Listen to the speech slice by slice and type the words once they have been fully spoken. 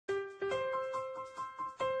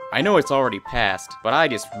I know it's already passed, but I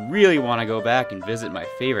just really want to go back and visit my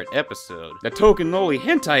favorite episode, the Token Loli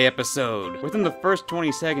hentai episode. Within the first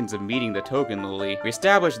 20 seconds of meeting the Token Loli, we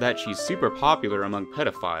established that she's super popular among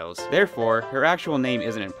pedophiles. Therefore, her actual name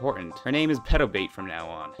isn't important. Her name is Pedobait from now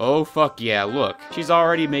on. Oh fuck yeah, look. She's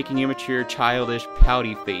already making immature, childish,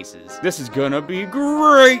 pouty faces. This is gonna be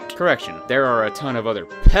great! Correction, there are a ton of other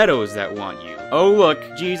pedos that want you. Oh look,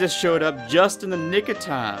 Jesus showed up just in the nick of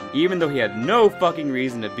time. Even though he had no fucking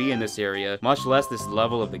reason to be in this area, much less this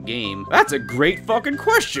level of the game. That's a great fucking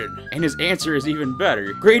question! And his answer is even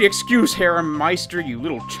better. Great excuse, Harem Meister, you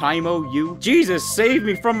little chimo, you. Jesus saved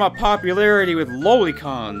me from my popularity with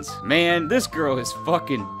lolicons. Man, this girl is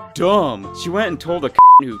fucking dumb. She went and told a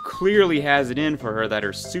who clearly has it in for her that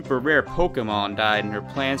her super rare Pokemon died and her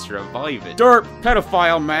plans to revive it. Derp,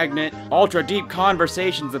 pedophile magnet, ultra deep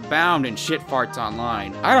conversations abound and shit farts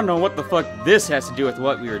online. I don't know what the fuck this has to do with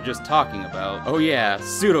what we were just talking about. Oh yeah,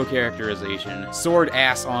 pseudo characterization. Sword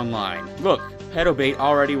ass online. Look, Pedobait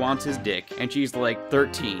already wants his dick, and she's like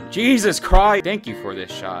 13. Jesus Christ! Thank you for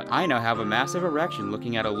this shot. I now have a massive erection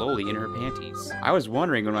looking at a loli in her panties. I was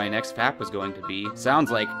wondering when my next fap was going to be. Sounds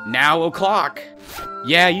like now o'clock.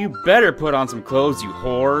 Yeah, you better put on some clothes, you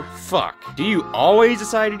whore. Fuck. Do you always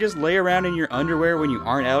decide to just lay around in your underwear when you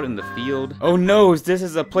aren't out in the field? Oh no, this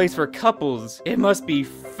is a place for couples. It must be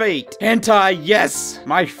fate. Hentai, yes!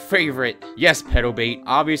 My favorite. Yes, Pedobait.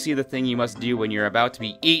 Obviously the thing you must do when you're about to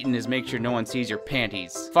be eaten is make sure no one sees your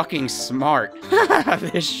panties. Fucking smart.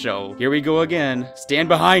 This show. Here we go again. Stand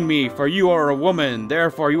behind me, for you are a woman,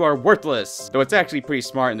 therefore you are worthless. Though it's actually pretty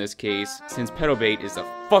smart in this case, since Pedobait is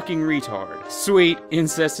a fucking retard. Sweet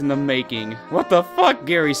incest in the making. What the fuck,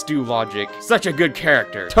 Gary Stu logic? Such a good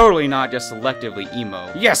character. Totally not just selectively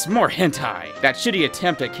emo. Yes, more hentai. That shitty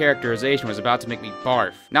attempt at characterization was about to make me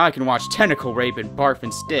barf. Now I can watch tentacle rape and barf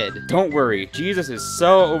instead. Don't worry, Jesus is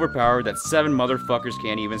so overpowered that 7 motherfuckers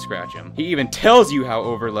can't even scratch him. He even tells you how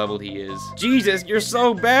overleveled he is. Jesus, you're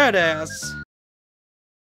so badass.